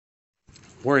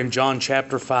We're in John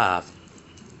chapter 5.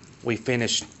 We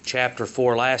finished chapter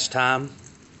 4 last time.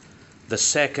 The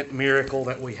second miracle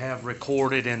that we have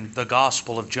recorded in the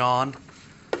Gospel of John.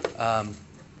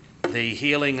 The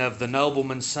healing of the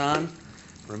nobleman's son.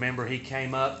 Remember, he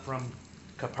came up from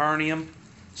Capernaum,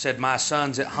 said, "My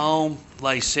son's at home,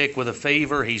 lay sick with a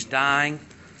fever, he's dying."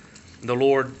 The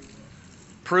Lord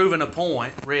proving a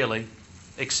point, really.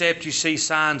 "Except you see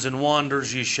signs and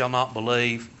wonders, you shall not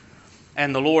believe."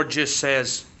 And the Lord just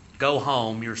says, "Go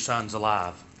home, your son's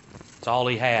alive." That's all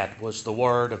he had, was the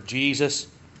word of Jesus.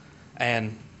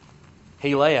 And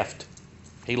he left.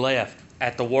 He left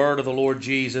at the word of the Lord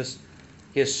Jesus.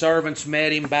 His servants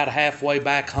met him about halfway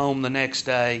back home the next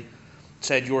day.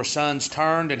 Said, "Your son's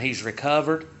turned and he's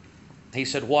recovered." He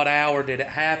said, "What hour did it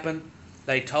happen?"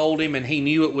 They told him, and he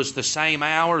knew it was the same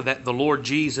hour that the Lord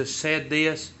Jesus said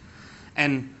this.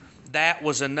 And that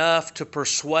was enough to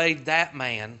persuade that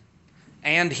man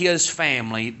and his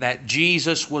family that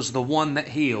Jesus was the one that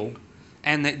healed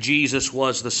and that Jesus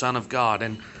was the Son of God.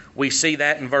 And we see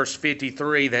that in verse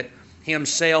 53, that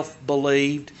himself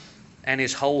believed and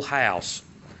his whole house.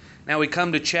 Now we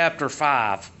come to chapter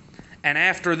 5. And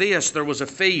after this there was a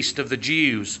feast of the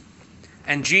Jews,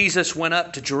 and Jesus went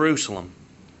up to Jerusalem.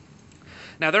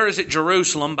 Now there is at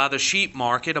Jerusalem by the sheep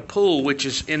market a pool which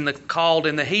is called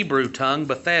in the Hebrew tongue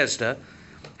Bethesda,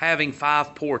 having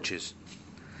 5 porches.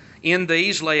 In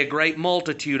these lay a great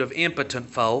multitude of impotent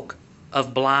folk,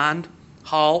 of blind,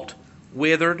 halt,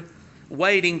 withered,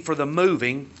 waiting for the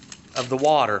moving of the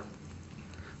water.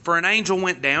 For an angel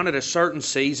went down at a certain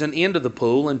season into the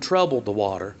pool and troubled the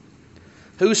water.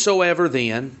 Whosoever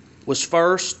then was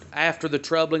first after the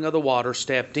troubling of the water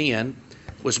stepped in,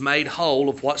 was made whole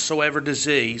of whatsoever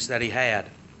disease that he had.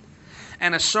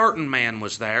 And a certain man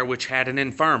was there which had an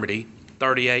infirmity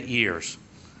 38 years.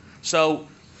 So,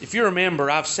 if you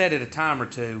remember, I've said it a time or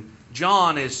two,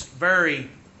 John is very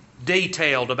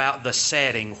detailed about the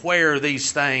setting, where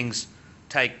these things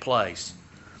take place.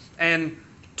 And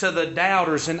to the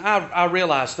doubters, and I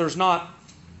realize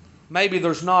maybe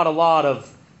there's not a lot of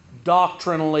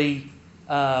doctrinally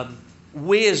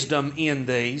wisdom in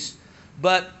these,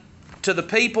 but to the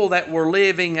people that were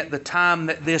living at the time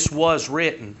that this was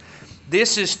written,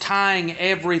 this is tying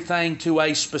everything to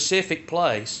a specific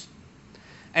place.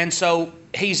 And so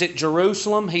he's at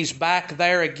Jerusalem. He's back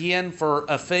there again for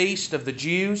a feast of the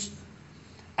Jews.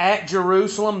 At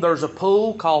Jerusalem, there's a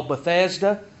pool called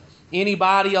Bethesda.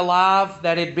 Anybody alive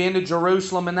that had been to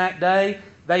Jerusalem in that day,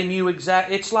 they knew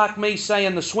exactly. It's like me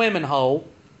saying the swimming hole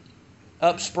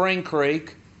up Spring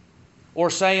Creek, or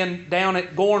saying down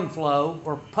at Gornflow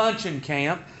or Punching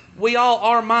Camp. We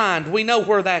know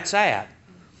where that's at.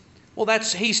 Well,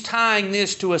 he's tying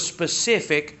this to a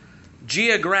specific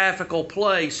geographical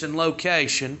place and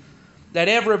location that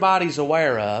everybody's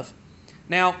aware of.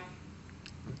 Now,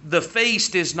 the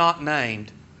feast is not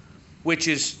named, which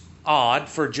is odd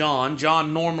for John.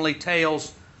 John normally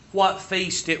tells what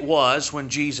feast it was when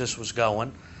Jesus was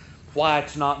going. Why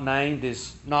it's not named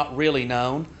is not really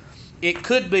known. It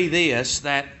could be this,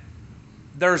 that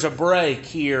there's a break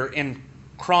here in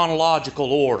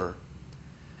chronological order.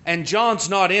 And John's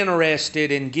not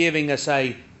interested in giving us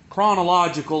a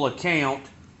chronological account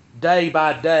day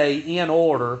by day in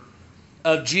order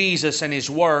of Jesus and his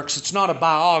works. It's not a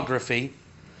biography,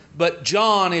 but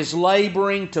John is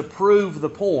laboring to prove the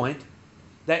point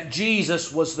that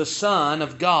Jesus was the Son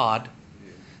of God,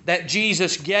 that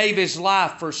Jesus gave his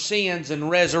life for sins and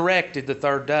resurrected the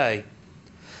third day.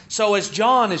 So as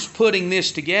John is putting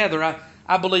this together,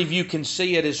 I believe you can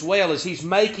see it as well as he's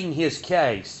making his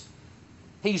case.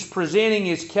 He's presenting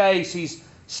his case. He's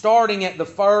starting at the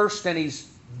first and he's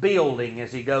building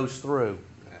as he goes through.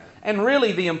 And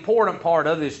really the important part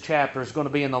of this chapter is going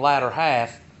to be in the latter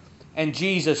half, and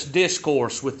Jesus'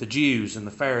 discourse with the Jews and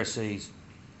the Pharisees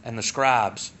and the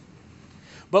scribes.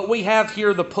 But we have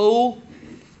here the pool.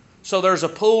 So there's a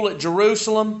pool at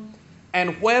Jerusalem,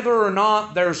 and whether or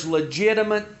not there's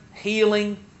legitimate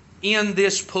healing in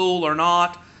this pool or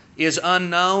not is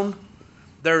unknown.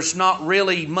 There's not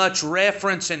really much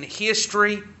reference in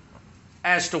history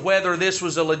as to whether this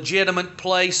was a legitimate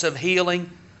place of healing,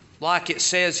 like it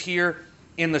says here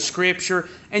in the Scripture.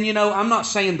 And I'm not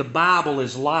saying the Bible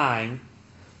is lying,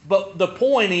 but the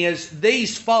point is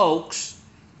these folks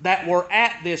that were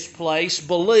at this place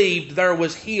believed there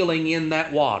was healing in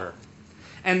that water.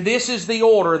 And this is the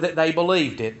order that they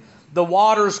believed it. The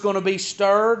water's going to be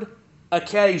stirred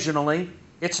occasionally.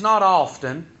 It's not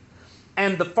often.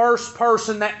 And the first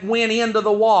person that went into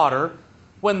the water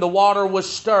when the water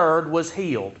was stirred was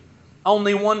healed.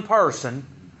 Only one person,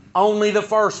 only the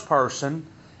first person.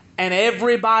 And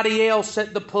everybody else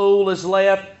at the pool is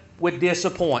left with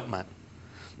disappointment.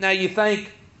 Now you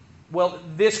think, well,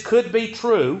 this could be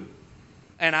true,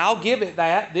 and I'll give it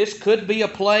that. This could be a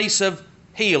place of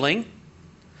healing.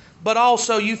 But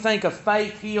also you think of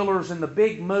faith healers and the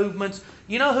big movements.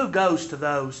 You know who goes to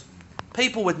those?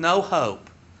 People with no hope.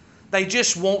 They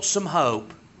just want some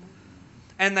hope.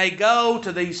 And they go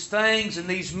to these things, and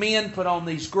these men put on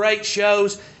these great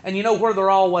shows, and you know where they're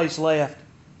always left?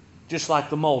 Just like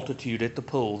the multitude at the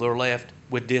pool. They're left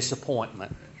with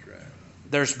disappointment. That's right.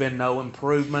 There's been no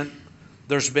improvement.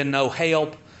 There's been no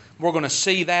help. We're going to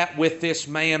see that with this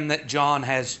man that John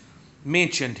has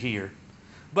mentioned here.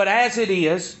 But as it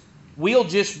is, we'll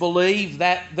just believe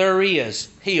that there is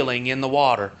healing in the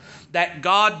water. That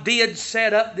God did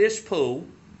set up this pool.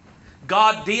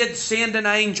 God did send an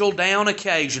angel down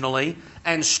occasionally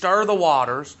and stir the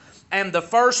waters. And the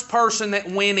first person that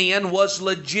went in was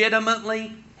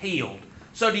legitimately healed.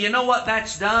 So do you know what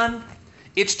that's done?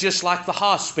 It's just like the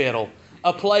hospital.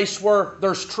 A place where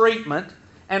there's treatment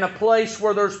and a place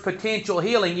where there's potential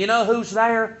healing. You know who's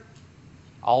there?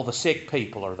 All the sick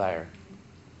people are there.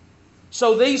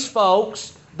 So these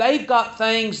folks, they've got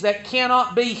things that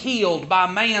cannot be healed by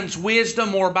man's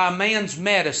wisdom or by man's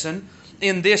medicine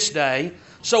in this day.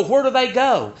 So where do they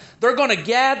go? They're going to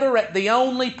gather at the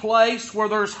only place where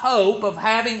there's hope of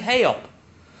having help.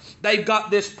 They've got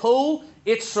this pool.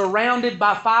 It's surrounded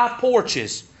by 5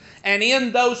 porches. And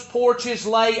in those porches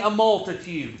lay a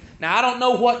multitude. Now, I don't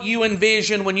know what you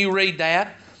envision when you read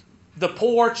that. The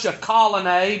porch, a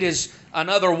colonnade, is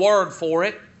another word for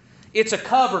it. It's a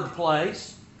covered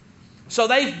place. So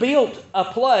they've built a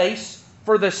place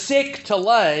for the sick to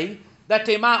lay that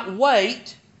they might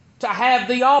wait to have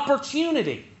the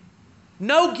opportunity.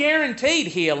 No guaranteed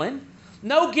healing.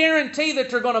 No guarantee that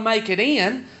they're going to make it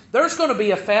in. There's going to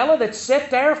be a fella that's sit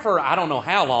there for I don't know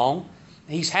how long.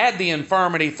 He's had the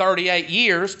infirmity 38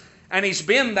 years, and he's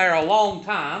been there a long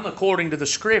time, according to the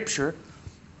Scripture.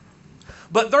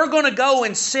 But they're going to go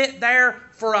and sit there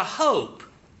for a hope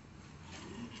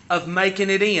of making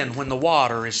it in when the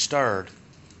water is stirred.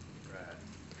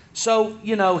 So,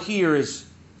 here is,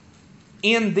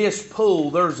 in this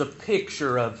pool, there's a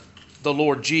picture of the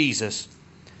Lord Jesus.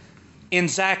 In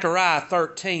Zechariah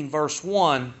 13, verse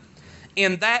 1,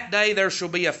 in that day there shall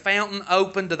be a fountain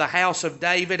open to the house of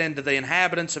David and to the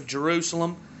inhabitants of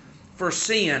Jerusalem for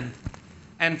sin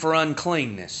and for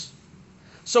uncleanness.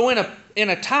 So in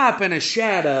a type and a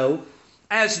shadow,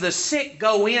 as the sick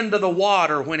go into the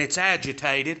water when it's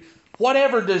agitated,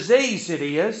 whatever disease it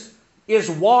is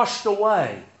washed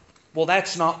away. Well,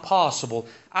 that's not possible.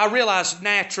 I realize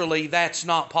naturally that's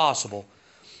not possible.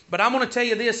 But I'm going to tell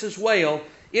you this as well.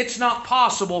 It's not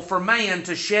possible for man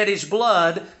to shed his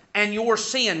blood and your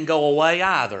sin go away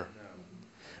either.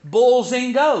 Bulls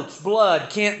and goats' blood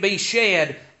can't be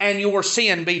shed and your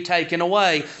sin be taken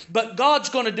away. But God's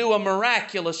going to do a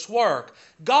miraculous work.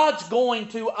 God's going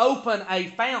to open a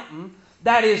fountain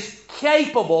that is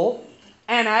capable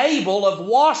and able of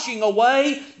washing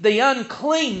away the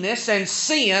uncleanness and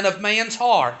sin of man's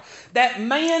heart. That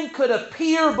man could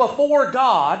appear before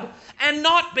God and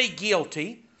not be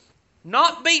guilty,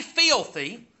 not be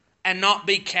filthy, and not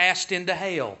be cast into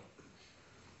hell.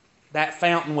 That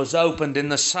fountain was opened in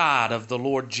the sight of the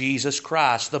Lord Jesus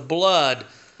Christ. The blood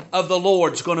of the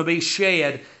Lord's going to be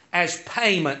shed as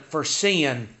payment for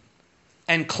sin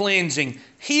and cleansing,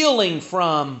 healing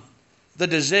from the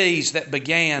disease that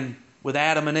began with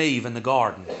Adam and Eve in the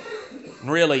garden.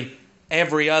 And really,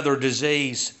 every other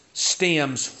disease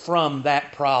stems from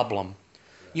that problem.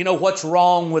 You know what's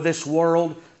wrong with this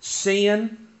world?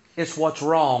 Sin is what's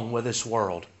wrong with this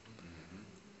world.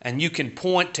 And you can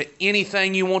point to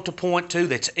anything you want to point to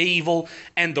that's evil,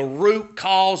 and the root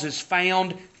cause is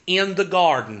found in the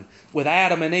garden with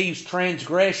Adam and Eve's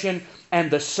transgression and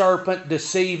the serpent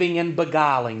deceiving and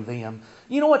beguiling them.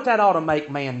 You know what that ought to make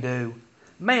man do?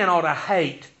 Man ought to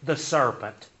hate the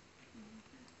serpent.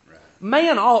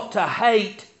 Man ought to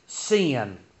hate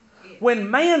sin. When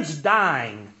man's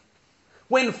dying,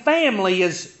 when family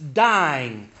is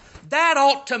dying, that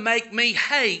ought to make me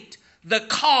hate the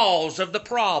cause of the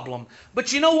problem.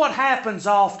 But you know what happens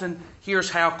often?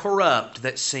 Here's how corrupt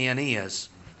that sin is.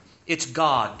 It's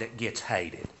God that gets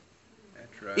hated.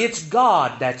 That's right. It's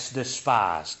God that's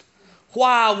despised.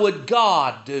 Why would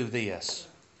God do this?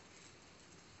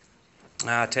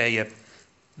 I tell you,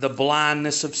 the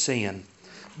blindness of sin.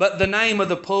 But the name of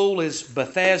the pool is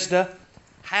Bethesda,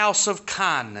 house of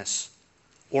kindness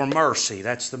or mercy.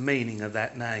 That's the meaning of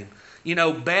that name. You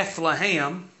know,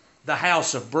 Bethlehem, the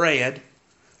house of bread.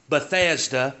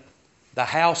 Bethesda, the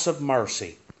house of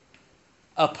mercy.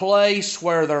 A place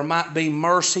where there might be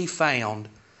mercy found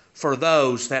for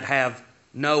those that have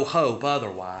no hope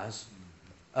otherwise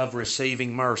of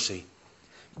receiving mercy.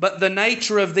 But the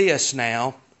nature of this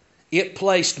now, it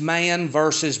placed man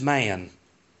versus man.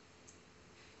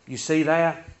 You see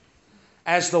that?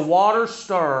 As the water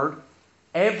stirred,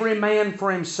 every man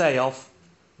for himself,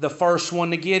 the first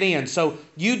one to get in. So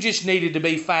you just needed to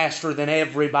be faster than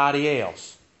everybody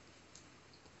else.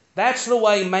 That's the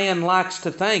way man likes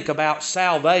to think about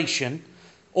salvation,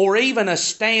 or even a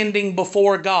standing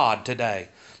before God today.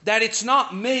 That it's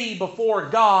not me before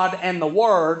God and the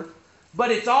Word,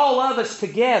 but it's all of us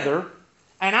together,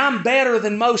 and I'm better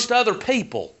than most other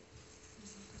people.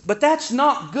 But that's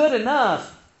not good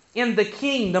enough in the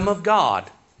kingdom of God.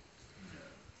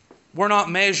 We're not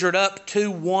measured up to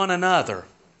one another.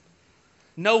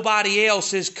 Nobody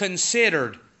else is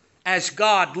considered as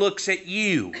God looks at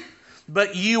you,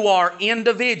 but you are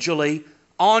individually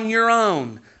on your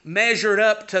own, measured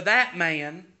up to that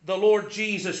man, the Lord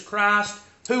Jesus Christ,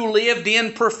 who lived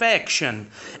in perfection.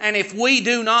 And if we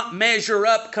do not measure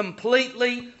up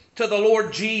completely to the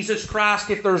Lord Jesus Christ,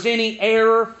 if there's any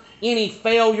error, any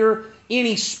failure,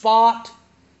 any spot,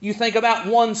 you think about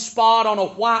one spot on a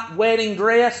white wedding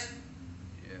dress.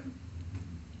 Yeah.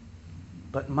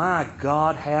 But my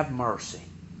God, have mercy.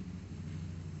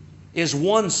 Is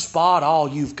one spot all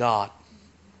you've got?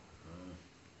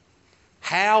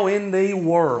 How in the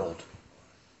world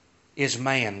is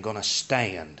man going to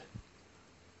stand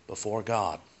before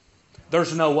God?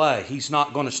 There's no way he's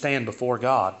not going to stand before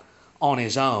God on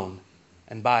his own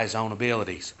and by his own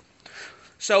abilities.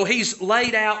 So he's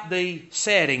laid out the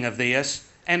setting of this,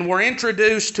 and we're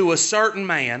introduced to a certain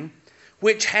man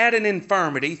which had an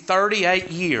infirmity 38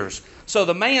 years. So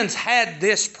the man's had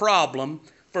this problem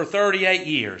for 38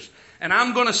 years. And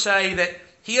I'm going to say that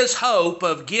his hope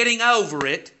of getting over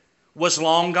it was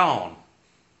long gone.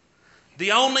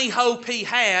 The only hope he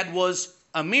had was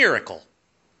a miracle.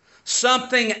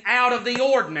 Something out of the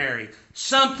ordinary.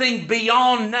 Something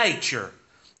beyond nature.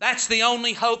 That's the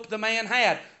only hope the man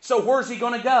had. So where's he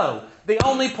going to go? The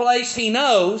only place he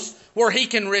knows where he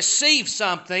can receive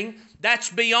something that's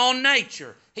beyond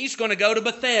nature. He's going to go to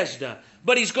Bethesda.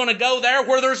 But he's going to go there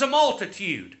where there's a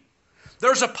multitude.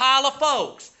 There's a pile of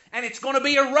folks. And it's going to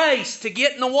be a race to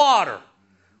get in the water.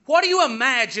 What do you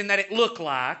imagine that it looked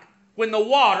like when the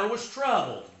water was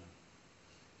troubled?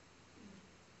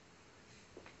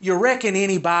 You reckon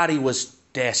anybody was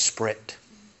desperate?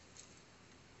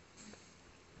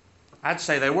 I'd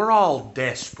say they were all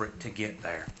desperate to get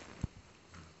there.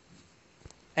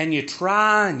 And you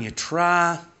try and you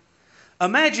try.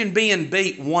 Imagine being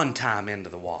beat one time into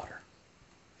the water.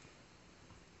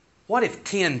 What if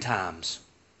 10 times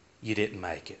you didn't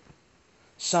make it?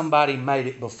 Somebody made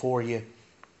it before you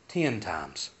 10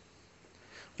 times.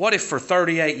 What if for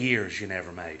 38 years you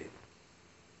never made it?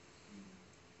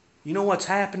 You know what's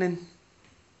happening?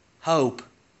 Hope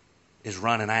is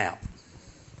running out.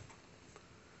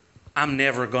 I'm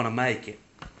never going to make it.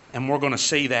 And we're going to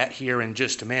see that here in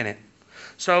just a minute.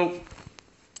 So,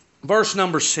 verse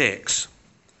number 6.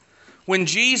 When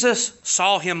Jesus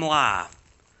saw him lie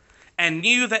and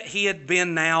knew that he had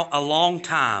been now a long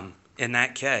time in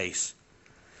that case,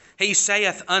 he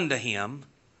saith unto him,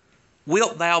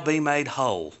 Wilt thou be made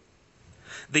whole?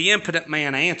 The impotent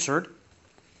man answered,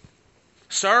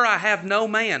 Sir, I have no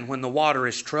man when the water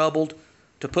is troubled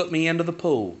to put me into the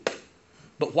pool.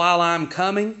 But while I am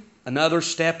coming, another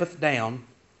steppeth down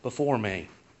before me.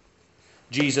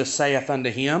 Jesus saith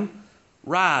unto him,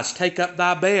 Rise, take up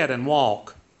thy bed and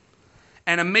walk.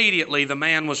 And immediately the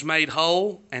man was made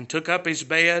whole and took up his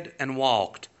bed and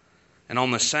walked. And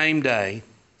on the same day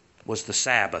was the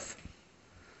Sabbath.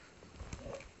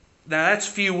 Now that's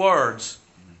few words,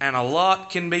 and a lot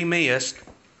can be missed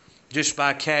just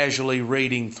by casually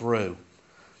reading through.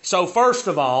 So first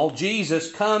of all,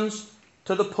 Jesus comes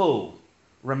to the pool.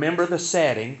 Remember the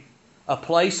setting, a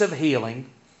place of healing,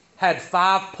 had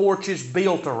 5 porches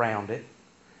built around it,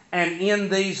 and in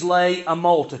these lay a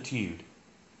multitude.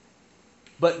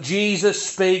 But Jesus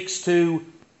speaks to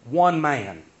one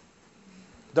man.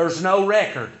 There's no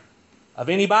record of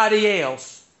anybody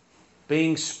else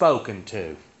being spoken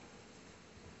to.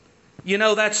 You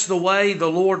know, that's the way the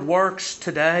Lord works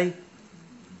today.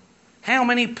 How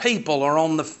many people are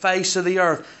on the face of the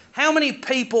earth? How many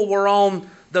people were on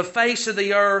the face of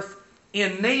the earth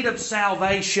in need of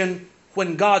salvation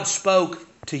when God spoke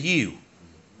to you?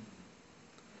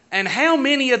 And how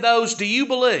many of those do you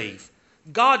believe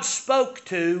God spoke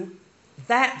to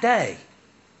that day?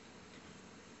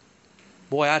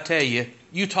 Boy, I tell you,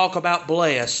 you talk about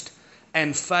blessed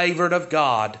and favored of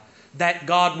God, that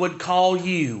God would call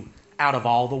you out of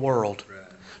all the world.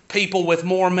 People with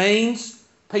more means,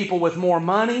 people with more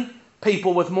money,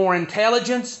 people with more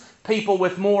intelligence, people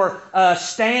with more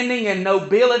standing and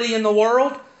nobility in the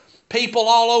world, people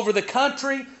all over the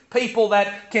country, people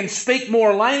that can speak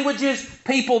more languages,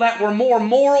 people that were more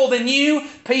moral than you,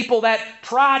 people that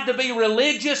tried to be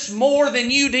religious more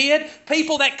than you did,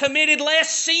 people that committed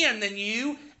less sin than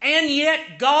you, and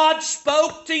yet God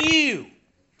spoke to you.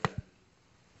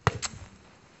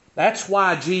 That's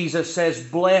why Jesus says,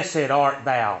 "Blessed art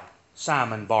thou,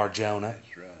 Simon Bar-Jonah."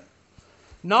 That's right.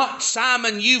 Not,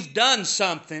 "Simon, you've done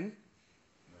something,"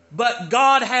 but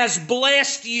God has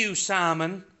blessed you,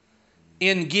 Simon,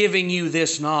 in giving you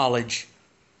this knowledge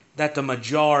that the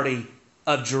majority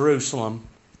of Jerusalem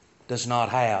does not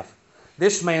have.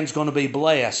 This man's going to be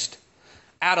blessed.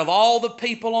 Out of all the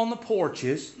people on the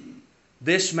porches,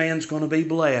 this man's going to be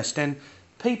blessed. And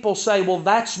people say, "Well,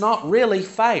 that's not really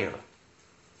fair."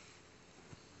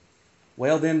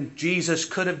 Well, then Jesus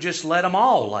could have just let them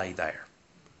all lay there.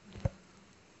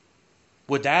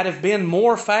 Would that have been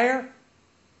more fair?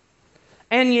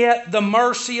 And yet the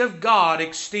mercy of God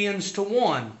extends to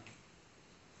one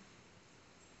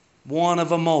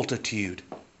of a multitude,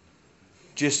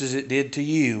 just as it did to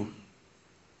you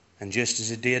and just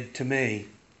as it did to me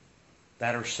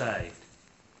that are saved.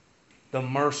 The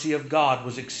mercy of God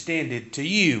was extended to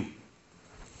you,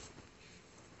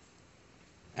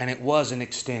 and it wasn't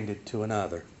extended to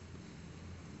another.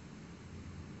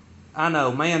 I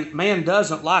know man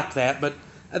doesn't like that, but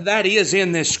that is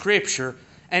in this Scripture.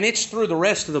 And it's through the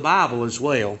rest of the Bible as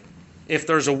well, if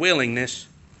there's a willingness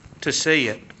to see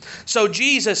it. So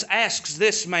Jesus asks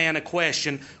this man a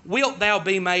question, "Wilt thou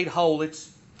be made whole?" It's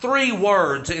 3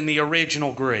 words in the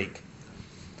original Greek.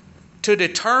 To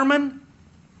determine,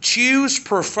 choose,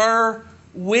 prefer,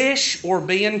 wish, or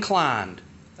be inclined.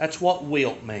 That's what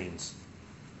wilt means.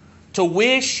 To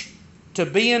wish, to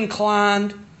be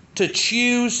inclined, to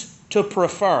choose, to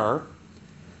prefer.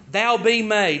 Thou be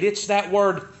made. It's that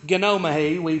word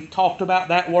genomai. We've talked about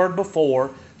that word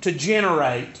before. To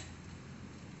generate,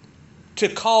 to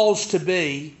cause to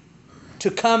be,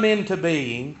 to come into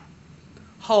being,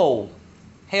 whole,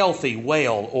 healthy,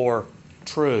 well, or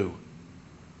true.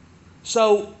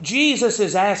 So Jesus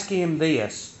is asking him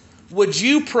this: would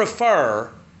you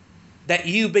prefer that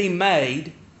you be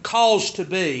made, caused to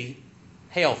be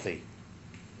healthy?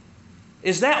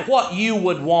 Is that what you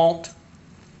would want?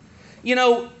 You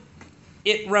know,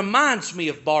 it reminds me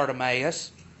of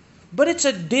Bartimaeus, but it's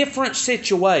a different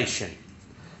situation.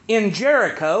 In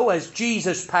Jericho, as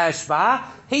Jesus passed by,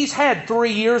 he's had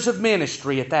 3 years of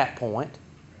ministry at that point.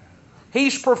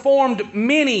 He's performed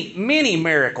many, many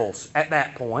miracles at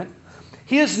that point.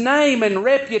 His name and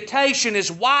reputation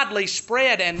is widely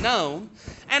spread and known.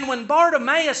 And when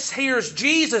Bartimaeus hears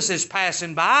Jesus is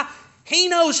passing by, he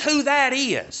knows who that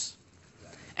is.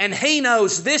 And he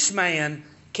knows this man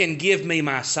can give me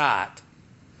my sight.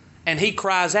 And he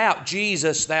cries out,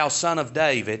 "Jesus, thou Son of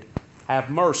David, have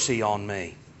mercy on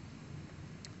me."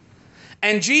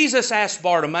 And Jesus asked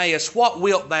Bartimaeus, "What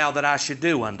wilt thou that I should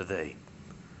do unto thee?"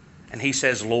 And he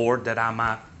says, "Lord, that I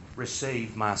might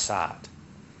receive my sight."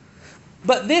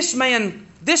 But this man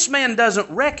doesn't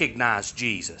recognize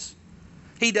Jesus.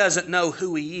 He doesn't know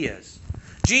who he is.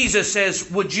 Jesus says,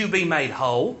 "Would you be made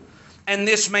whole?" And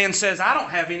this man says, "I don't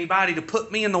have anybody to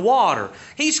put me in the water."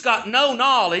 He's got no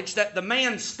knowledge that the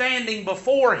man standing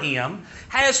before him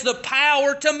has the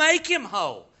power to make him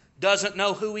whole. Doesn't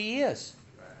know who he is.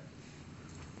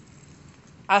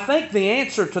 I think the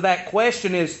answer to that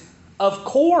question is, of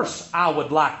course I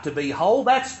would like to be whole.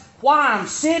 That's why I'm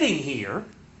sitting here.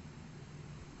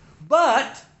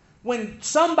 But when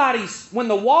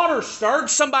the water's stirred,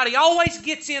 somebody always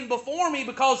gets in before me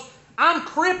because I'm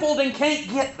crippled and can't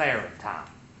get there in time.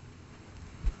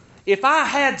 If I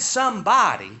had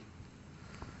somebody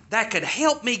that could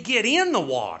help me get in the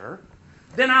water,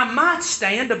 then I might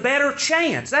stand a better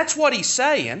chance. That's what he's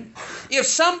saying. If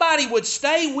somebody would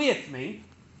stay with me,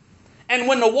 and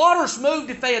when the waters moved,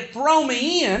 if they had thrown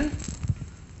me in,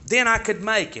 then I could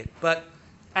make it. But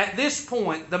at this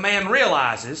point, the man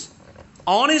realizes,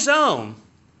 on his own,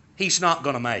 he's not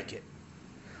going to make it.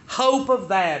 Hope of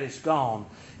that is gone.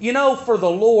 You know, for the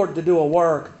Lord to do a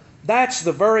work, that's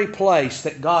the very place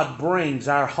that God brings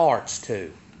our hearts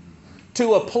to.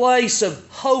 To a place of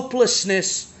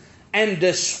hopelessness and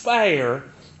despair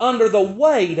under the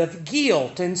weight of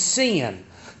guilt and sin.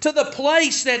 To the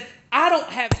place that I don't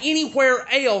have anywhere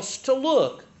else to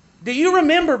look. Do you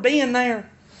remember being there?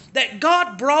 That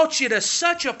God brought you to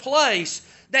such a place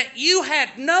that you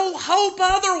had no hope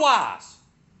otherwise.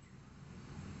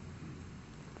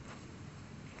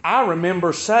 I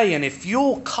remember saying, "If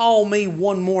you'll call me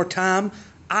one more time,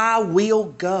 I will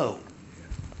go."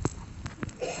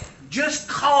 Just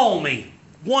call me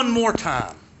one more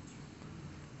time.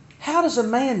 How does a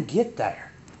man get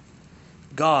there?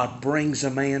 God brings a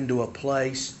man to a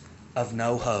place of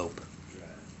no hope.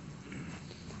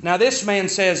 Now this man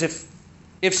says,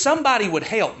 if somebody would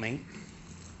help me,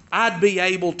 I'd be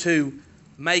able to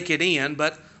make it in.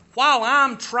 But while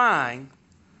I'm trying,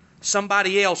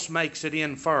 somebody else makes it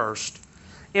in first.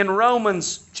 In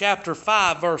Romans chapter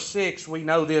 5, verse 6, we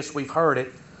know this, we've heard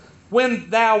it. When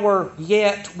thou wert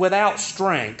yet without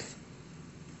strength,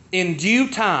 in due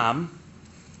time,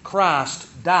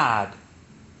 Christ died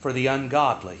for the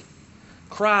ungodly.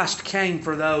 Christ came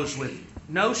for those with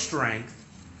no strength,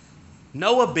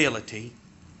 no ability,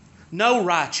 no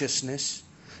righteousness,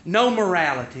 no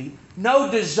morality, no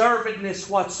deservedness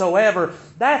whatsoever.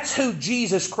 That's who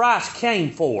Jesus Christ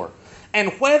came for. And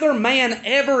whether man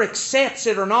ever accepts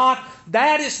it or not,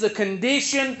 that is the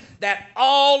condition that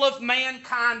all of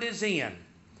mankind is in.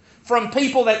 From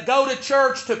people that go to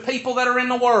church to people that are in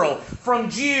the world, from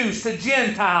Jews to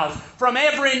Gentiles, from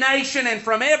every nation and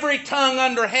from every tongue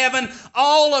under heaven,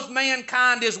 all of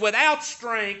mankind is without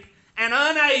strength and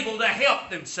unable to help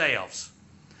themselves.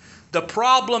 The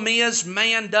problem is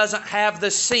man doesn't have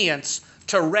the sense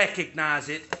to recognize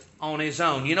it on his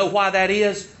own. You know why that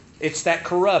is? It's that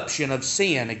corruption of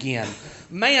sin again.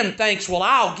 Man thinks, well,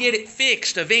 I'll get it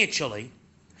fixed eventually.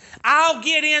 I'll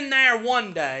get in there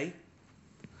one day.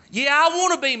 Yeah, I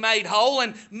want to be made whole,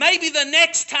 and maybe the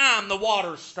next time the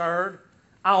water's stirred,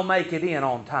 I'll make it in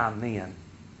on time then.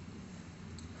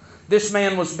 This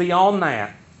man was beyond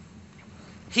that.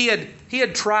 He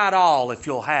had tried all, if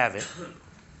you'll have it.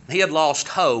 He had lost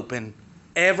hope in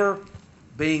ever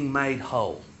being made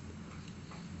whole.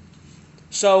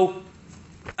 So,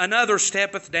 another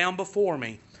steppeth down before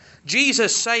me.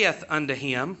 Jesus saith unto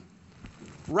him,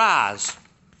 Rise,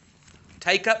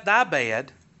 take up thy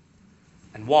bed,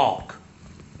 and walk.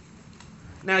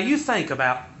 Now you think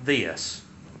about this.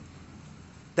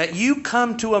 That you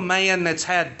come to a man that's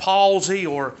had palsy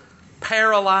or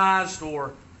paralyzed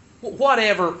or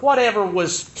whatever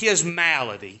was his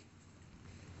malady.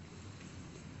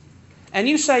 And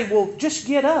you say, well, just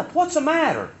get up. What's the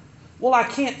matter? Well, I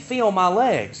can't feel my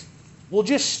legs. Well,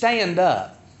 just stand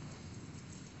up.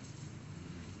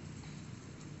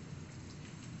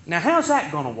 Now, how's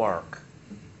that going to work?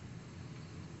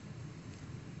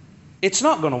 It's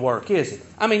not going to work, is it?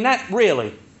 I mean,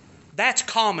 that's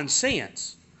common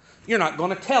sense. You're not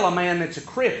going to tell a man that's a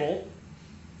cripple.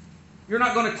 You're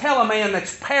not going to tell a man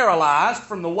that's paralyzed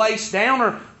from the waist down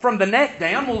or from the neck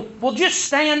down, well, just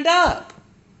stand up.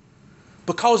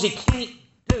 Because he can't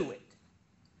do it.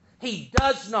 He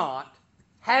does not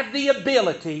have the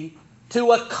ability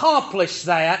to accomplish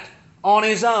that on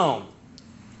his own.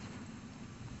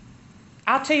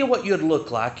 I'll tell you what you'd look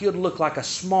like. You'd look like a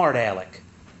smart aleck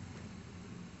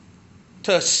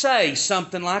to say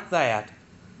something like that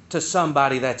to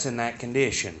somebody that's in that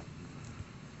condition.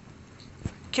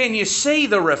 Can you see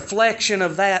the reflection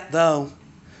of that, though?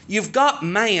 You've got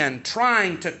man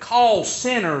trying to call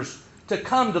sinners to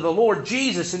come to the Lord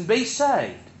Jesus and be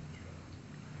saved.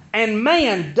 And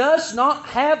man does not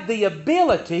have the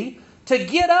ability to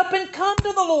get up and come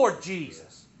to the Lord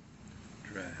Jesus.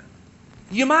 Right.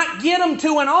 You might get them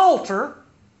to an altar.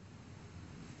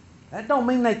 That don't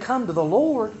mean they come to the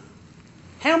Lord.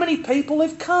 How many people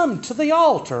have come to the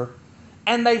altar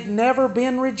and they've never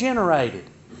been regenerated?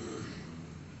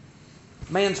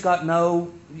 Man's got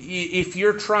if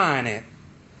you're trying it,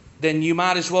 then you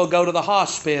might as well go to the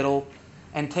hospital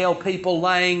and tell people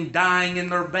dying in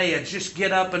their beds, just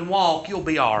get up and walk, you'll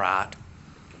be all right.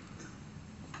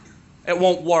 It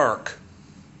won't work.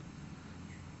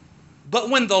 But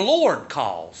when the Lord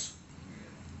calls,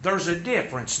 there's a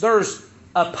difference. There's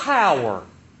a power.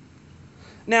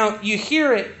 Now, you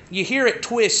hear it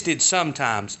twisted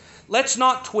sometimes. Let's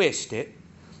not twist it.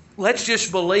 Let's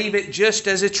just believe it just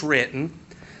as it's written.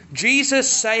 Jesus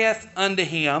saith unto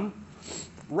him,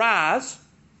 Rise,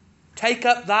 take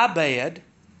up thy bed,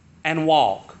 and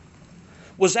walk.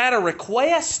 Was that a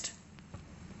request?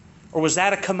 Or was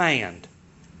that a command?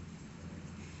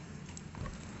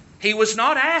 He was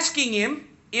not asking him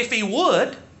if he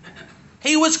would.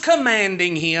 He was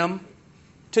commanding him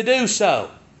to do so.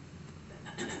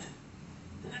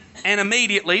 And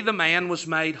immediately the man was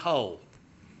made whole.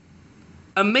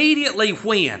 Immediately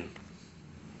when?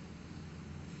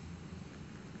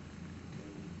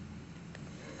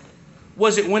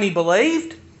 Was it when he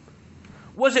believed?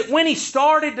 Was it when he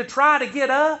started to try to get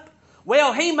up?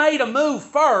 Well, he made a move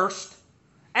first,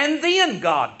 and then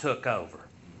God took over.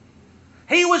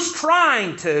 He was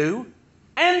trying to,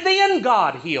 and then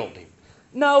God healed him.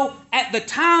 No, at the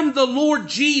time the Lord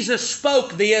Jesus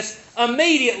spoke this,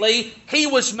 immediately he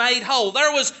was made whole.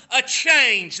 There was a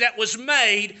change that was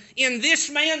made in this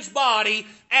man's body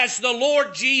as the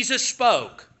Lord Jesus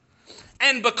spoke.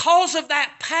 And because of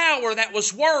that power that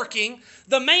was working,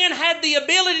 the man had the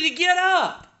ability to get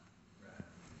up.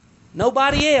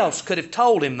 Nobody else could have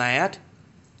told him that,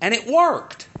 and it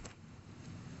worked.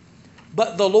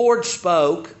 But the Lord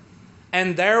spoke,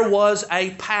 and there was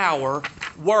a power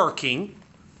working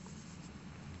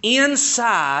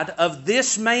inside of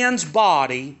this man's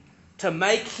body to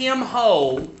make him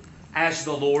whole as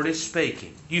the Lord is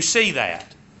speaking. You see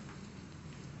that?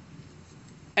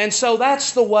 And so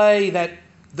that's the way that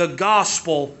the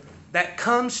gospel that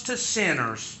comes to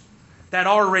sinners that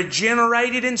are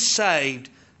regenerated and saved,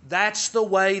 that's the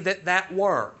way that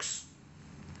works.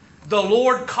 The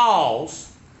Lord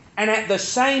calls, and at the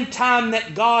same time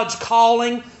that God's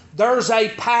calling, there's a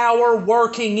power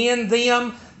working in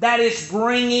them that is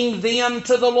bringing them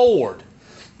to the Lord.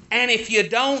 And if you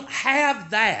don't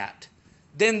have that,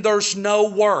 then there's no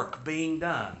work being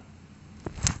done.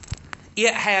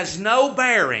 It has no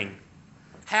bearing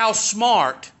how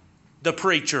smart the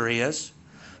preacher is,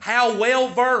 how well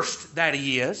versed that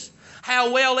he is,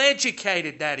 how well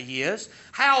educated that he is,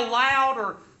 how loud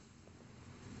or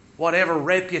whatever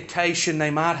reputation they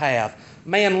might have.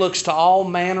 Man looks to all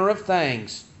manner of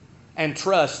things and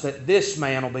trusts that this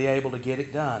man will be able to get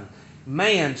it done.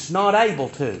 Man's not able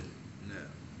to. No.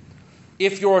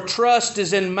 If your trust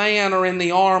is in man or in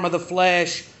the arm of the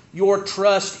flesh, your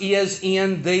trust is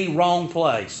in the wrong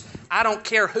place. I don't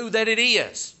care who that it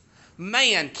is.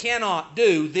 Man cannot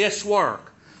do this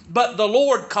work. But the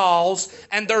Lord calls,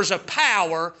 and there's a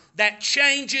power that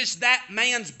changes that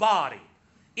man's body.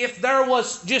 If there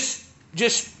was,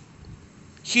 just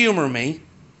humor me,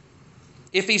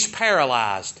 if he's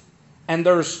paralyzed and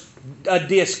there's a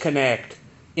disconnect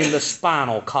in the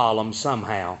spinal column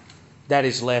somehow, that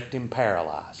has left him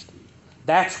paralyzed.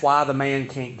 That's why the man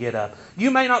can't get up.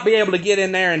 You may not be able to get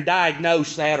in there and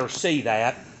diagnose that or see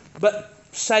that, but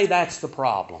say that's the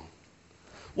problem.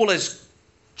 Well, as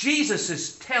Jesus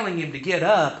is telling him to get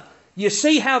up, you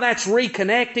see how that's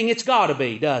reconnecting? It's got to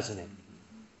be, doesn't it?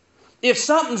 If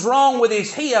something's wrong with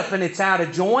his hip and it's out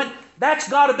of joint, that's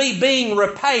got to be being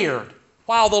repaired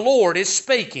while the Lord is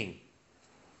speaking.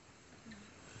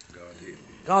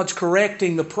 God's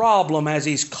correcting the problem as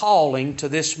He's calling to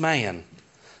this man.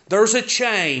 There's a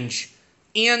change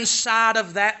inside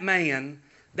of that man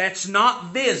that's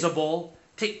not visible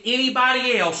to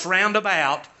anybody else round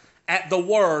about at the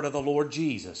word of the Lord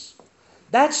Jesus.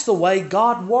 That's the way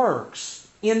God works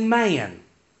in man.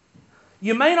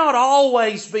 You may not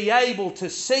always be able to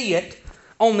see it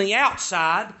on the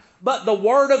outside, but the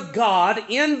Word of God,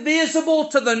 invisible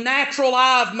to the natural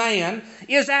eye of man,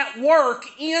 is at work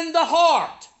in the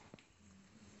heart.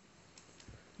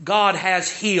 God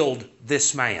has healed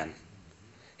this man.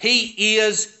 He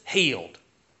is healed.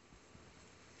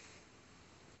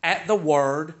 At the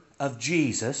word of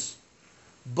Jesus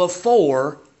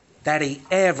before that he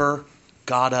ever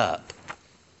got up.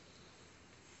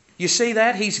 You see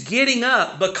that? He's getting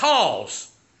up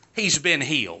because he's been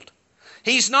healed.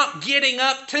 He's not getting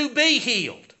up to be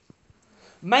healed.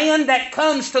 Man that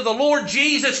comes to the Lord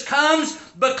Jesus comes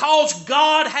because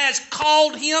God has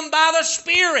called him by the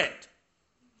Spirit.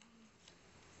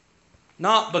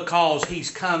 Not because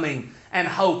he's coming and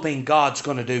hoping God's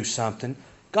going to do something.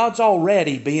 God's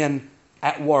already been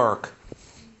at work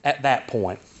at that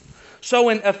point. So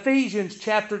in Ephesians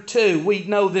chapter 2, we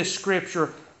know this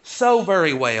scripture so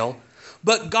very well.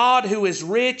 But God, who is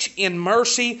rich in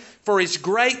mercy, for His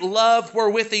great love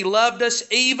wherewith He loved us,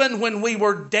 even when we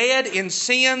were dead in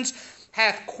sins,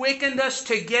 hath quickened us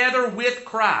together with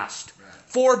Christ.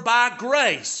 For by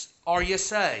grace are you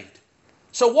saved.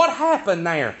 So what happened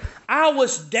there? I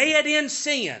was dead in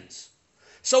sins.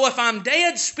 So if I'm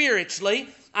dead spiritually,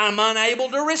 I'm unable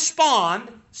to respond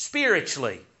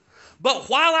spiritually. But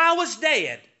while I was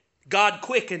dead, God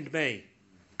quickened me.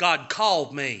 God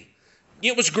called me.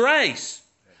 It was grace.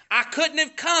 I couldn't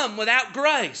have come without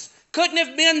grace. Couldn't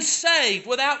have been saved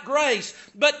without grace.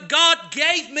 But God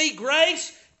gave me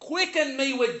grace, quickened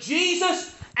me with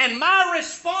Jesus, and my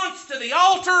response to the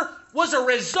altar was a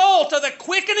result of the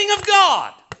quickening of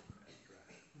God.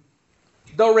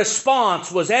 The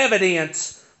response was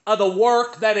evidence of the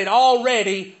work that had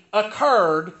already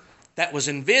occurred that was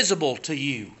invisible to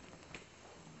you.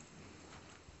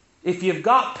 If you've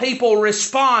got people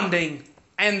responding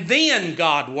and then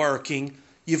God working,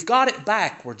 you've got it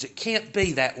backwards. It can't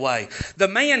be that way. The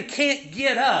man can't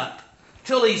get up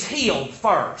till he's healed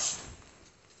first.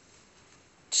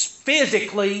 It's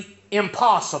physically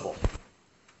impossible.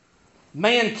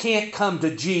 Man can't come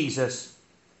to Jesus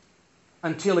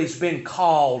until he's been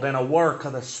called and a work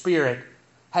of the Spirit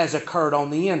has occurred on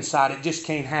the inside. It just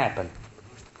can't happen.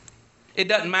 It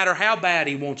doesn't matter how bad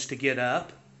he wants to get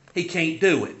up. He can't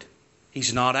do it.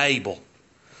 He's not able.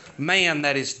 Man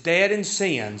that is dead in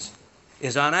sins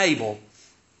is unable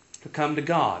to come to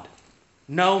God.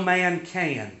 No man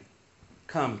can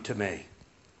come to me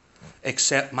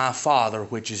except my Father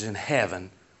which is in heaven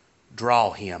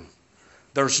draw him.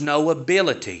 There's no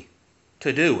ability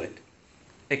to do it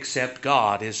except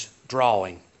God is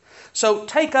drawing. So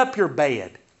take up your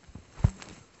bed.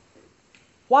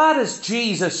 Why does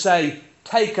Jesus say,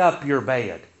 take up your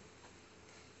bed?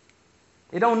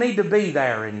 It don't need to be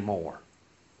there anymore.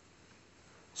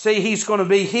 See, he's going to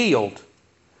be healed.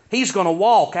 He's going to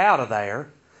walk out of there.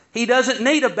 He doesn't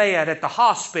need a bed at the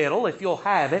hospital, if you'll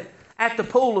have it, at the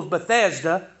pool of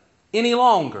Bethesda any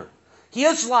longer.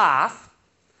 His life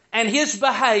and his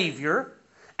behavior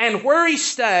and where he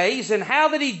stays and how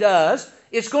that he does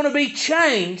is going to be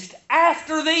changed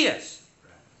after this.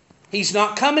 He's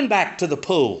not coming back to the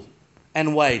pool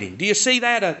and waiting. Do you see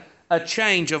that? A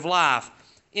change of life.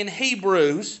 In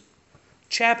Hebrews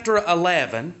chapter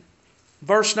 11,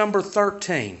 verse number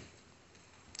 13.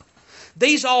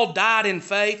 These all died in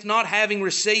faith, not having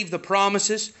received the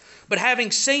promises, but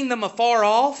having seen them afar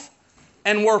off,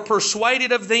 and were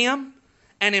persuaded of them,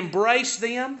 and embraced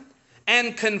them,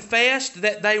 and confessed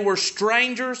that they were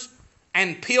strangers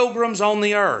and pilgrims on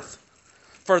the earth.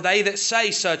 For they that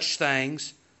say such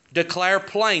things declare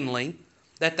plainly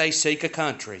that they seek a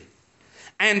country.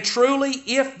 And truly,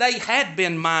 if they had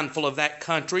been mindful of that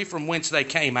country from whence they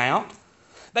came out,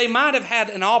 they might have had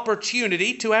an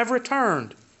opportunity to have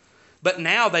returned. But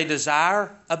now they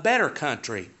desire a better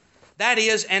country, that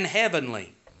is, an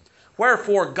heavenly.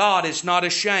 Wherefore God is not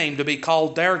ashamed to be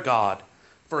called their God,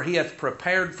 for he hath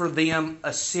prepared for them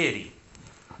a city.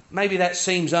 Maybe that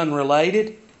seems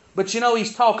unrelated, but you know,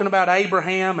 he's talking about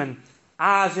Abraham and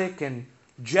Isaac and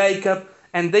Jacob,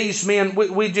 and these men.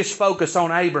 We just focus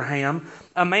on Abraham,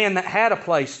 a man that had a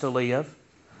place to live,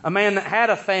 a man that had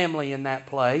a family in that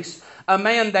place, a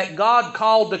man that God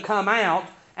called to come out,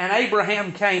 and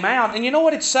Abraham came out. And you know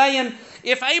what it's saying?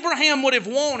 If Abraham would have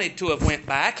wanted to have went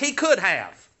back, he could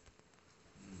have.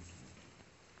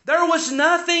 There was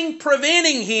nothing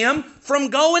preventing him from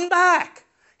going back.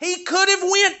 He could have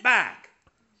went back.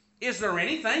 Is there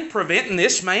anything preventing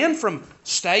this man from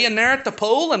staying there at the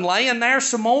pool and laying there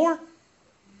some more?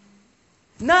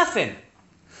 Nothing.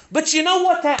 But you know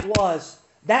what that was?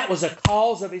 That was a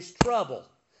cause of his trouble.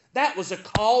 That was the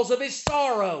cause of his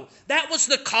sorrow. That was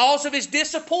the cause of his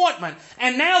disappointment.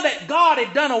 And now that God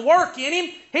had done a work in him,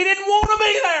 he didn't want to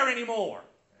be there anymore.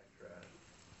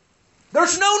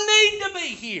 There's no need to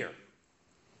be here.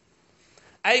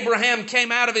 Abraham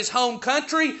came out of his home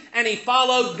country and he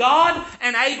followed God,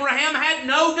 and Abraham had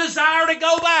no desire to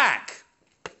go back.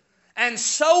 And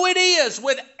so it is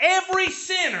with every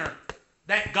sinner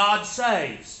that God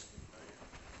saves.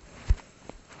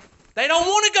 They don't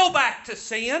want to go back to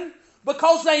sin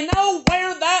because they know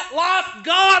where that life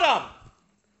got them.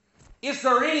 Is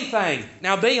there anything?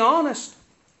 Now be honest.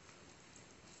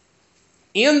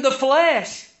 In the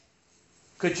flesh,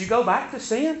 could you go back to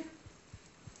sin?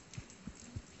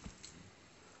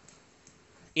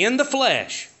 In the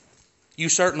flesh, you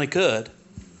certainly could.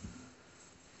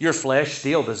 Your flesh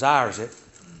still desires it.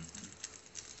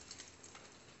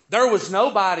 There was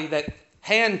nobody that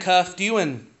handcuffed you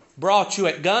and brought you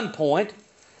at gunpoint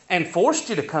and forced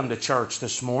you to come to church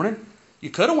this morning. You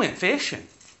could have went fishing.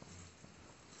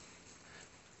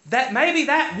 Maybe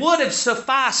that would have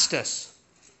sufficed us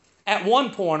at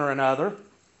one point or another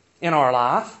in our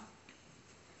life.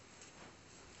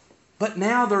 But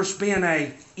now there's been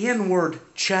an inward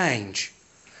change.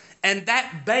 And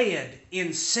that bed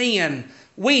in sin,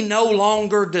 we no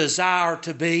longer desire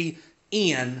to be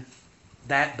in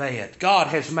that bed. God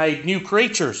has made new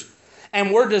creatures.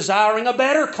 And we're desiring a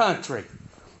better country,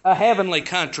 a heavenly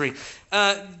country.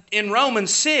 In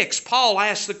Romans 6, Paul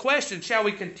asks the question, shall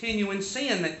we continue in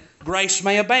sin that grace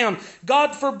may abound?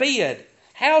 God forbid.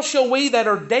 How shall we that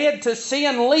are dead to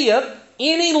sin live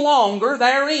any longer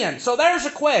therein? So there's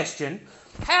a question.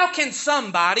 How can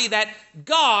somebody that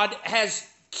God has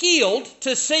killed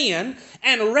to sin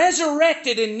and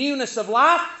resurrected in newness of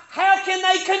life, how can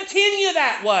they continue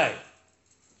that way?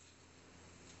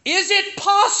 Is it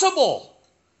possible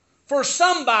for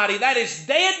somebody that is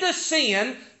dead to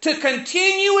sin to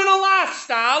continue in a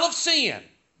lifestyle of sin?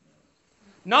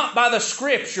 Not by the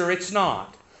Scripture, it's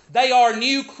not. They are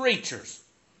new creatures.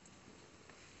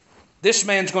 This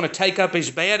man's going to take up his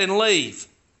bed and leave.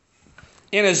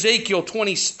 In Ezekiel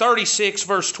 36,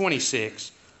 verse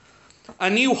 26, A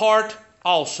new heart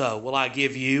also will I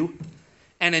give you,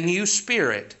 and a new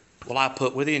spirit will I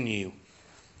put within you.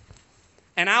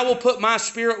 And I will put my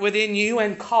spirit within you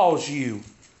and cause you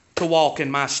to walk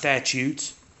in my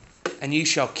statutes, and ye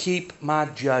shall keep my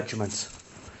judgments.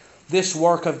 This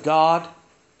work of God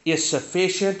is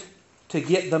sufficient to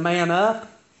get the man up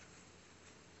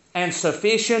and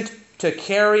sufficient to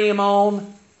carry him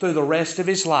on through the rest of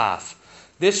his life.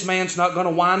 This man's not going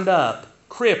to wind up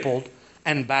crippled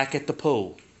and back at the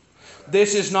pool.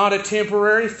 This is not a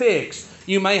temporary fix.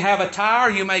 You may have a tire,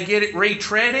 you may get it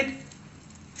retreaded.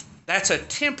 That's a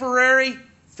temporary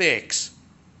fix.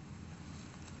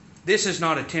 This is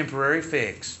not a temporary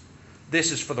fix.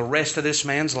 This is for the rest of this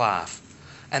man's life.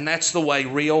 And that's the way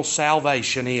real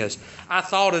salvation is. I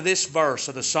thought of this verse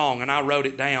of the song and I wrote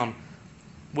it down.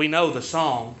 We know the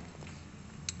song.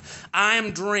 I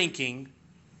am drinking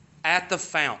at the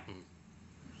fountain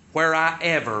where I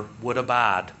ever would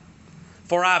abide.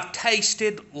 For I've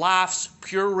tasted life's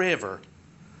pure river,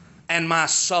 and my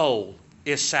soul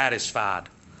is satisfied.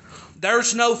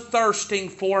 There's no thirsting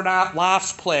for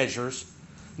life's pleasures,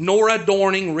 nor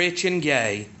adorning rich and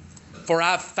gay, for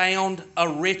I've found a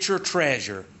richer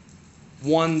treasure,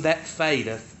 one that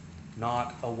fadeth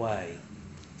not away.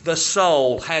 The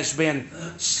soul has been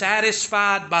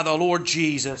satisfied by the Lord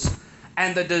Jesus,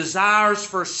 and the desires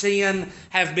for sin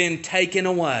have been taken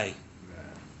away.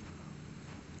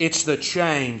 It's the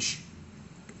change.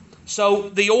 So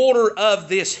the order of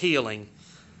this healing,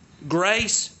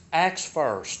 grace acts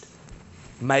first,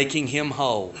 making him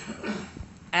whole.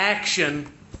 Action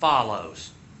follows.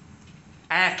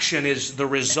 Action is the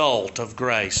result of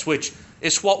grace, which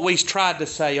is what we tried to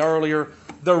say earlier.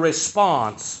 The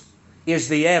response is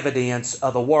the evidence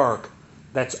of the work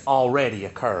that's already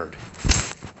occurred.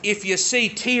 If you see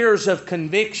tears of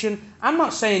conviction, I'm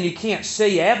not saying you can't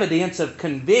see evidence of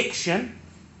conviction.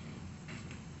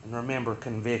 And remember,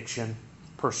 conviction,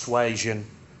 persuasion,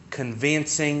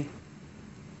 convincing,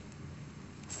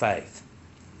 faith.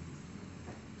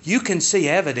 You can see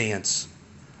evidence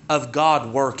of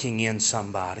God working in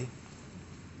somebody.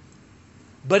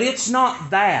 But it's not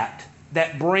that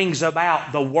brings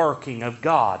about the working of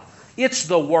God. It's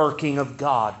the working of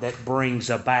God that brings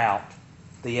about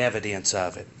the evidence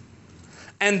of it.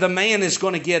 And the man is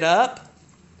going to get up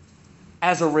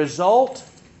as a result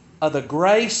of the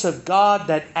grace of God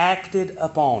that acted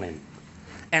upon him.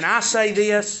 And I say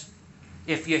this,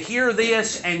 if you hear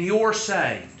this and you're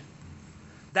saved,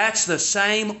 that's the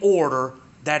same order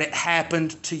that it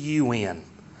happened to you in.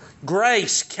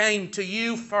 Grace came to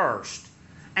you first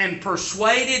and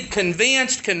persuaded,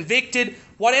 convinced, convicted,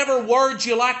 whatever words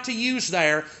you like to use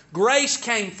there. Grace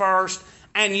came first,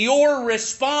 and your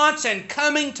response and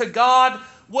coming to God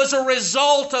was a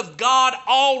result of God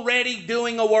already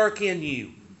doing a work in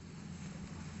you.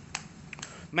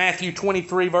 Matthew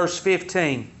 23 verse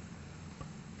 15.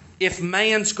 If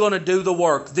man's going to do the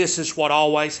work, this is what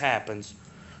always happens.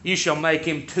 You shall make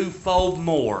him twofold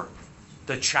more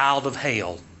the child of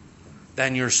hell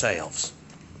than yourselves.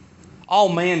 All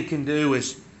man can do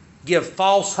is give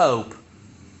false hope.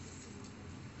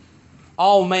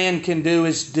 All man can do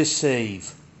is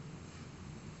deceive.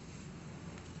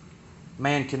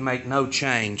 Man can make no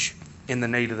change in the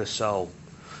need of the soul.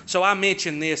 So I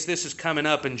mentioned this. This is coming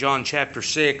up in John chapter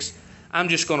 6. I'm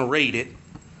just going to read it.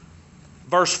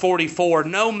 Verse 44,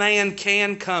 no man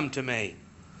can come to me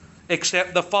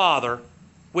except the Father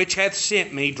which hath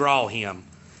sent me draw him,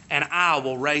 and I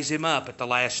will raise him up at the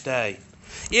last day.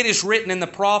 It is written in the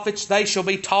prophets, they shall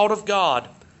be taught of God.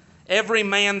 Every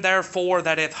man therefore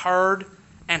that hath heard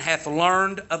and hath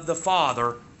learned of the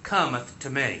Father cometh to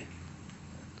me.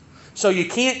 So you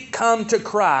can't come to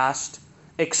Christ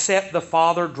except the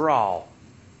Father draw.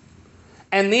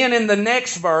 And then in the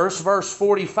next verse, verse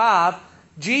 45,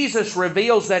 Jesus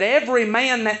reveals that every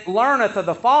man that learneth of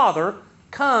the Father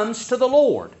comes to the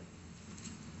Lord.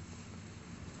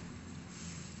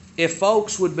 If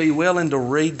folks would be willing to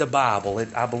read the Bible,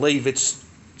 I believe it's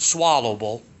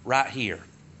swallowable right here.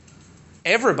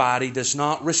 Everybody does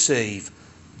not receive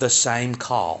the same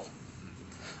call.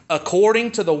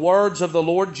 According to the words of the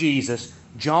Lord Jesus,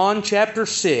 John chapter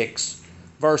 6,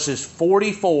 verses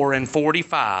 44 and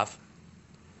 45,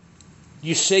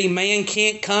 you see, man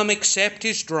can't come except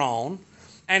is drawn.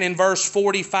 And in verse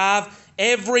 45,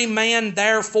 every man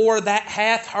therefore that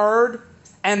hath heard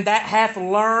and that hath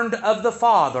learned of the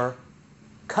Father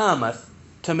cometh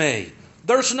to me.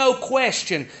 There's no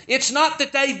question. It's not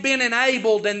that they've been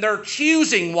enabled and they're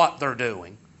choosing what they're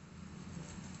doing.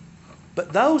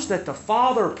 But those that the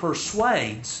Father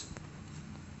persuades,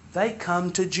 they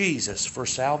come to Jesus for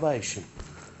salvation.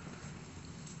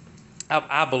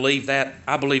 I believe that.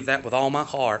 I believe that with all my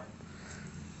heart.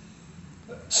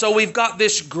 So we've got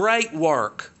this great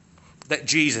work that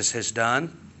Jesus has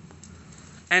done.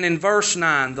 And in verse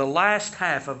 9, the last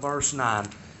half of verse 9,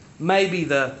 maybe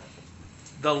the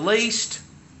least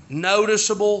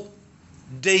noticeable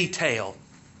detail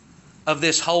of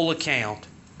this whole account.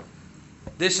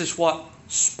 This is what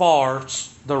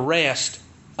sparks the rest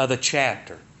of the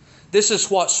chapter. This is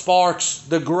what sparks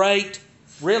the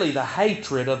the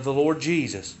hatred of the Lord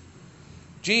Jesus.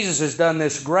 Jesus has done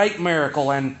this great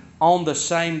miracle, and on the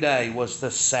same day was the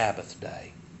Sabbath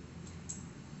day.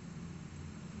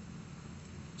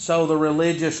 So the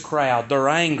religious crowd, their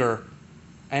anger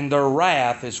and their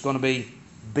wrath is going to be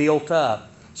built up.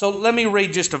 So let me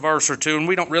read just a verse or two, and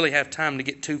we don't really have time to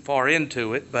get too far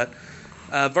into it, but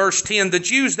verse 10, the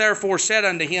Jews therefore said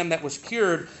unto him that was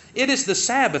cured, It is the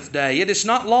Sabbath day, it is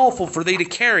not lawful for thee to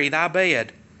carry thy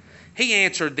bed. He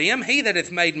answered them, He that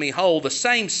hath made me whole, the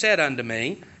same said unto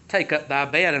me, Take up thy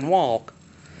bed and walk.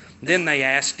 Then they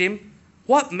asked him,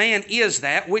 What man is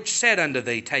that which said unto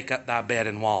thee, Take up thy bed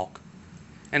and walk?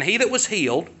 And he that was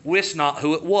healed wist not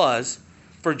who it was,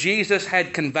 for Jesus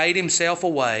had conveyed himself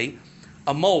away,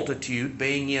 a multitude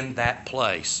being in that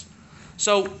place.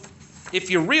 So, if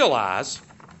you realize,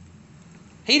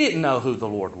 he didn't know who the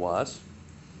Lord was.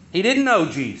 He didn't know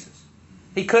Jesus.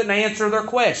 He couldn't answer their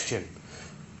question.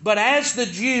 But as the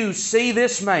Jews see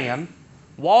this man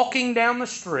walking down the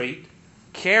street,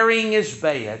 carrying his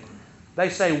bed, they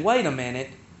say, Wait a minute,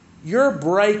 you're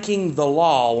breaking the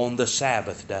law on the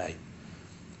Sabbath day.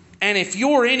 And if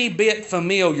you're any bit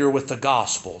familiar with the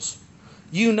Gospels,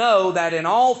 you know that in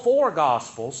all four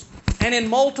Gospels and in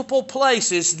multiple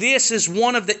places, this is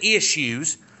one of the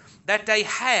issues that they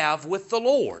have with the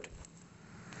Lord.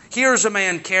 Here's a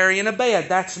man carrying a bed.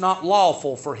 That's not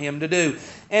lawful for him to do.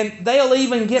 And they'll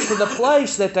even get to the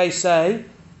place that they say,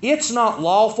 it's not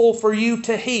lawful for you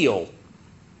to heal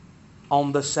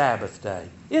on the Sabbath day.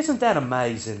 Isn't that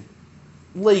amazing?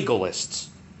 Legalists.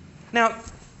 Now,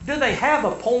 do they have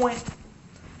a point?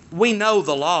 We know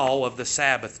the law of the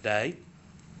Sabbath day.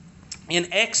 In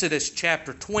Exodus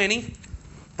chapter 20,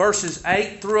 verses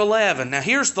 8 through 11. Now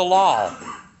here's the law.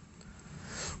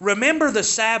 Remember the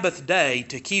Sabbath day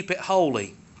to keep it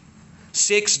holy.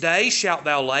 6 days shalt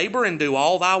thou labor and do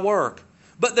all thy work.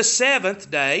 But the seventh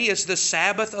day is the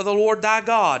Sabbath of the Lord thy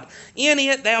God. In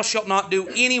it thou shalt not do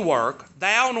any work,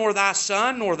 thou nor thy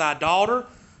son, nor thy daughter,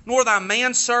 nor thy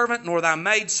manservant, nor thy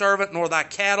maidservant, nor thy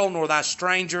cattle, nor thy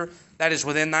stranger that is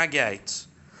within thy gates.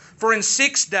 For in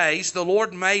 6 days the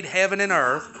Lord made heaven and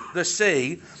earth, the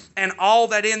sea, and all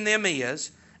that in them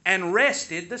is, and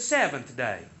rested the seventh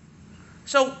day.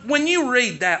 So when you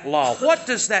read that law, what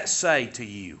does that say to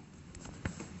you?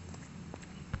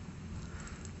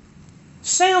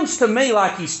 Sounds to me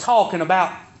like he's talking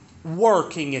about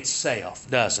working itself,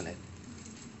 doesn't it?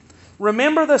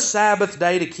 Remember the Sabbath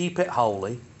day to keep it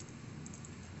holy.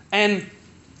 And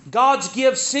God's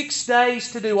give 6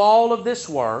 days to do all of this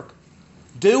work.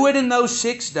 Do it in those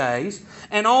 6 days.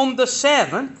 And on the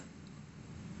seventh,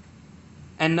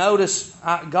 and notice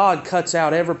God cuts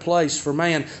out every place for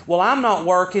man. Well, I'm not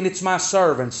working, it's my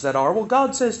servants that are. Well,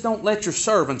 God says don't let your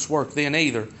servants work then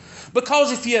either.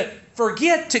 Because if you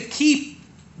forget to keep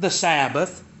the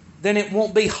Sabbath, then it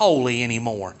won't be holy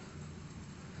anymore.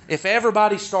 If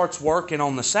everybody starts working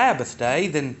on the Sabbath day,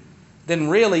 then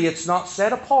really it's not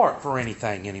set apart for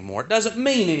anything anymore. It doesn't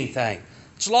mean anything.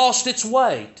 It's lost its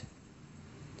weight.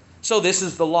 So this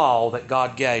is the law that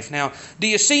God gave. Now, do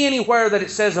you see anywhere that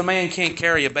it says a man can't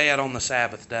carry a bed on the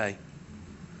Sabbath day?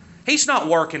 He's not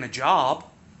working a job.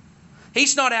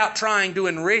 He's not out trying to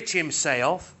enrich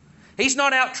himself. He's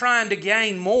not out trying to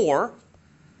gain more.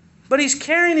 But he's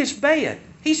carrying his bed.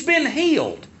 He's been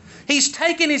healed. He's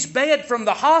taking his bed from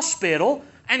the hospital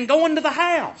and going to the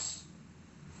house.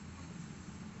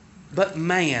 But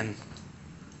man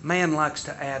likes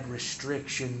to add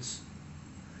restrictions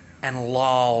and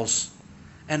laws.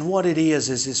 And what it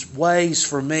is ways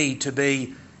for me to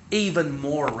be even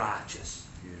more righteous.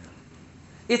 Yeah.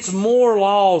 It's more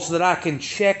laws that I can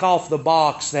check off the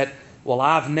box that, well,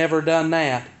 I've never done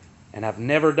that, and I've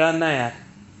never done that,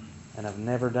 and I've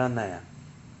never done that.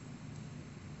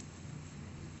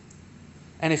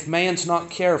 And if man's not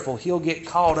careful, he'll get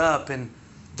caught up in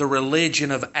the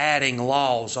religion of adding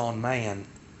laws on man.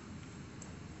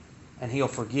 And he'll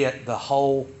forget the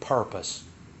whole purpose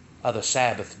of the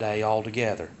Sabbath day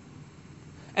altogether.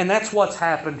 And that's what's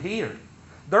happened here.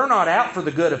 They're not out for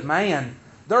the good of man.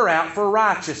 They're out for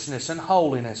righteousness and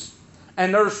holiness.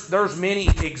 And there's many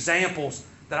examples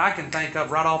that I can think of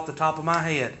right off the top of my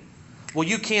head. Well,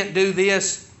 you can't do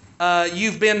this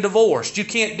you've been divorced. You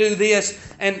can't do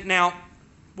this. And now,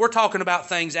 we're talking about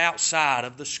things outside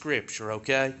of the Scripture,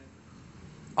 okay?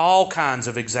 All kinds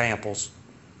of examples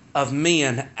of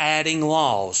men adding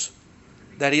laws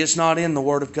that is not in the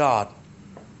Word of God.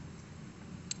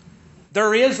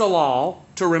 There is a law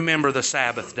to remember the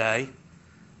Sabbath day,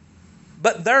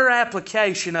 but their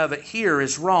application of it here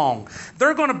is wrong.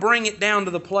 They're going to bring it down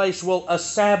to the place, well, a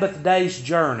Sabbath day's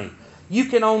journey. You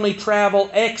can only travel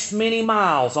X many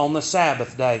miles on the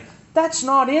Sabbath day. That's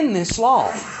not in this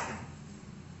law.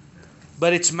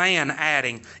 But it's man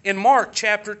adding. In Mark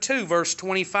chapter 2, verse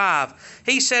 25,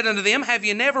 he said unto them, Have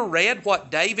you never read what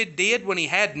David did when he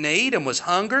had need and was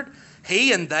hungered,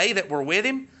 he and they that were with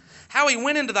him? How he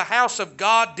went into the house of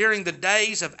God during the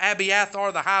days of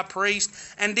Abiathar the high priest,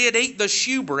 and did eat the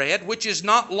shewbread, which is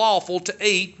not lawful to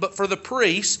eat, but for the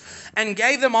priests, and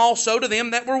gave them also to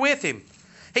them that were with him.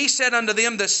 He said unto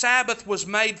them, The Sabbath was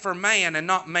made for man, and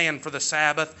not man for the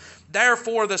Sabbath.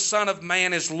 Therefore the Son of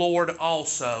Man is Lord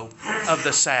also of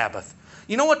the Sabbath.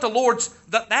 You know what the Lord's,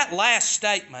 that last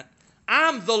statement,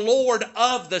 I'm the Lord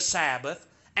of the Sabbath,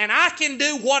 and I can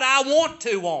do what I want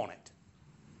to on it.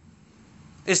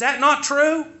 Is that not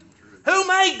true? Who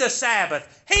made the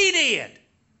Sabbath? He did.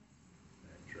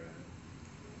 That's right.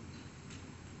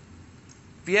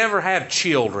 If you ever have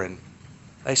children,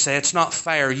 they say, it's not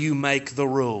fair, you make the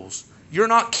rules. You're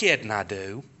not kidding, I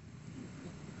do.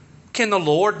 Can the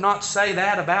Lord not say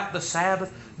that about the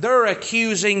Sabbath? They're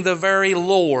accusing the very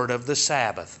Lord of the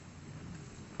Sabbath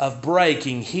of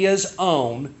breaking His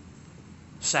own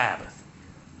Sabbath.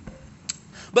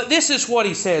 But this is what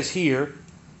he says here.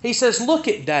 He says, look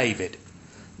at David.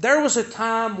 There was a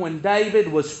time when David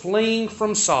was fleeing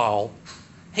from Saul.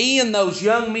 He and those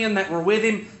young men that were with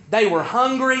him, they were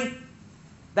hungry,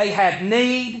 they had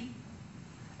need,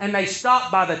 and they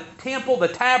stopped by the temple, the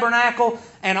tabernacle,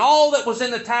 and all that was in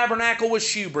the tabernacle was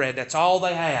shewbread. That's all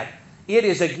they had. It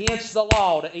is against the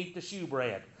law to eat the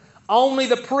shewbread. Only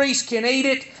the priest can eat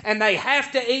it, and they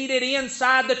have to eat it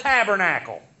inside the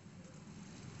tabernacle.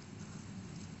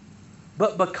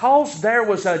 But because there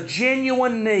was a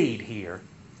genuine need here,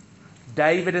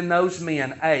 David and those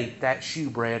men ate that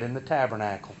shewbread in the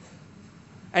tabernacle.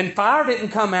 And fire didn't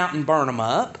come out and burn them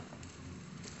up.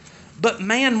 But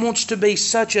man wants to be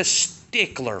such a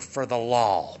stickler for the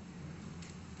law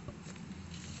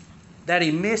that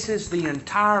he misses the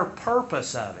entire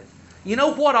purpose of it. You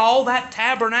know what all that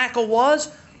tabernacle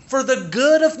was? For the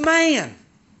good of man.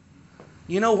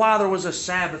 You know why there was a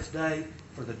Sabbath day?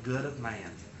 For the good of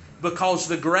man. Because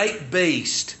the great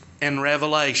beast in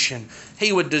Revelation,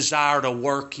 he would desire to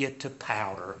work you to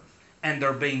powder, and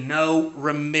there be no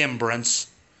remembrance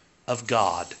of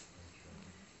God.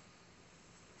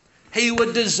 He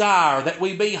would desire that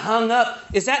we be hung up.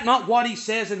 Is that not what he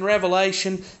says in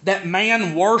Revelation? That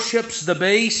man worships the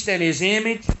beast and his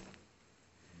image?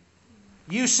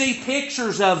 You see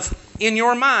pictures of, in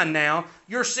your mind now,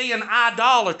 you're seeing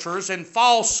idolaters and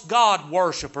false God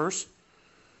worshipers.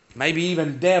 Maybe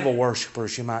even devil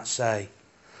worshipers, you might say.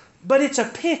 But it's a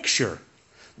picture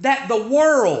that the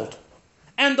world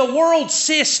and the world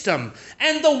system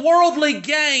and the worldly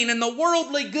gain and the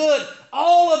worldly good,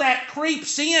 all of that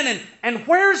creeps in. And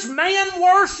where's man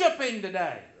worshiping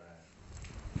today?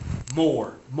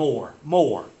 More.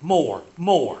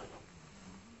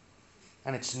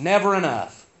 And it's never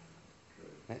enough.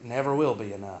 It never will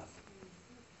be enough.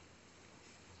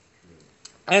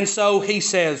 And so he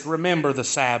says, remember the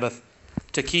Sabbath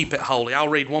to keep it holy. I'll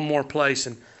read one more place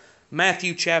in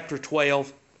Matthew chapter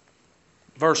 12,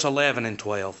 verse 11 and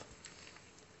 12.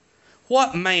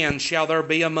 What man shall there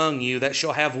be among you that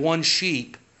shall have one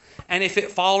sheep, and if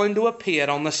it fall into a pit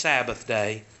on the Sabbath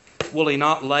day, will he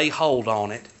not lay hold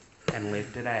on it and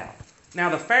lift it out? Now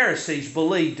the Pharisees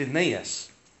believed in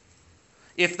this.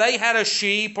 If they had a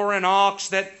sheep or an ox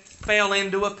that fell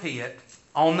into a pit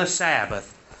on the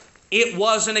Sabbath, it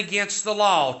wasn't against the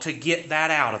law to get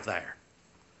that out of there.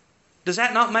 Does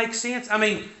that not make sense? I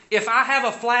mean, if I have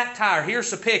a flat tire,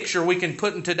 here's a picture we can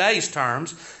put in today's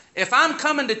terms. If I'm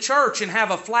coming to church and have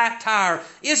a flat tire,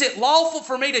 is it lawful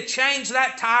for me to change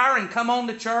that tire and come on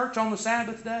to church on the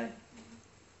Sabbath day?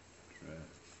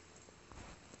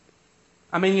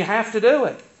 I mean, you have to do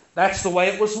it. That's the way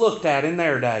it was looked at in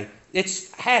their day. It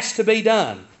has to be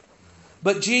done.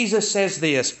 But Jesus says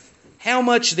this, how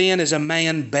much then is a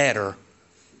man better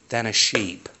than a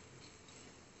sheep?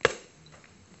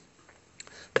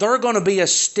 They're going to be a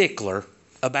stickler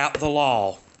about the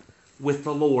law with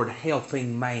the Lord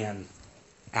helping man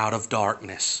out of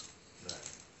darkness.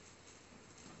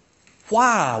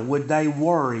 Why would they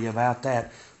worry about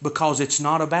that? Because it's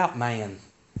not about man.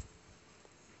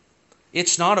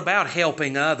 It's not about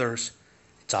helping others.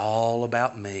 It's all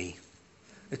about me.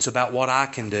 It's about what I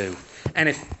can do.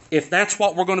 And if that's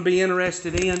what we're going to be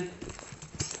interested in,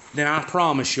 then I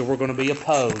promise you we're going to be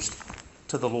opposed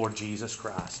to the Lord Jesus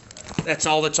Christ. That's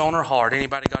all that's on our heart.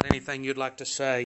 Anybody got anything you'd like to say?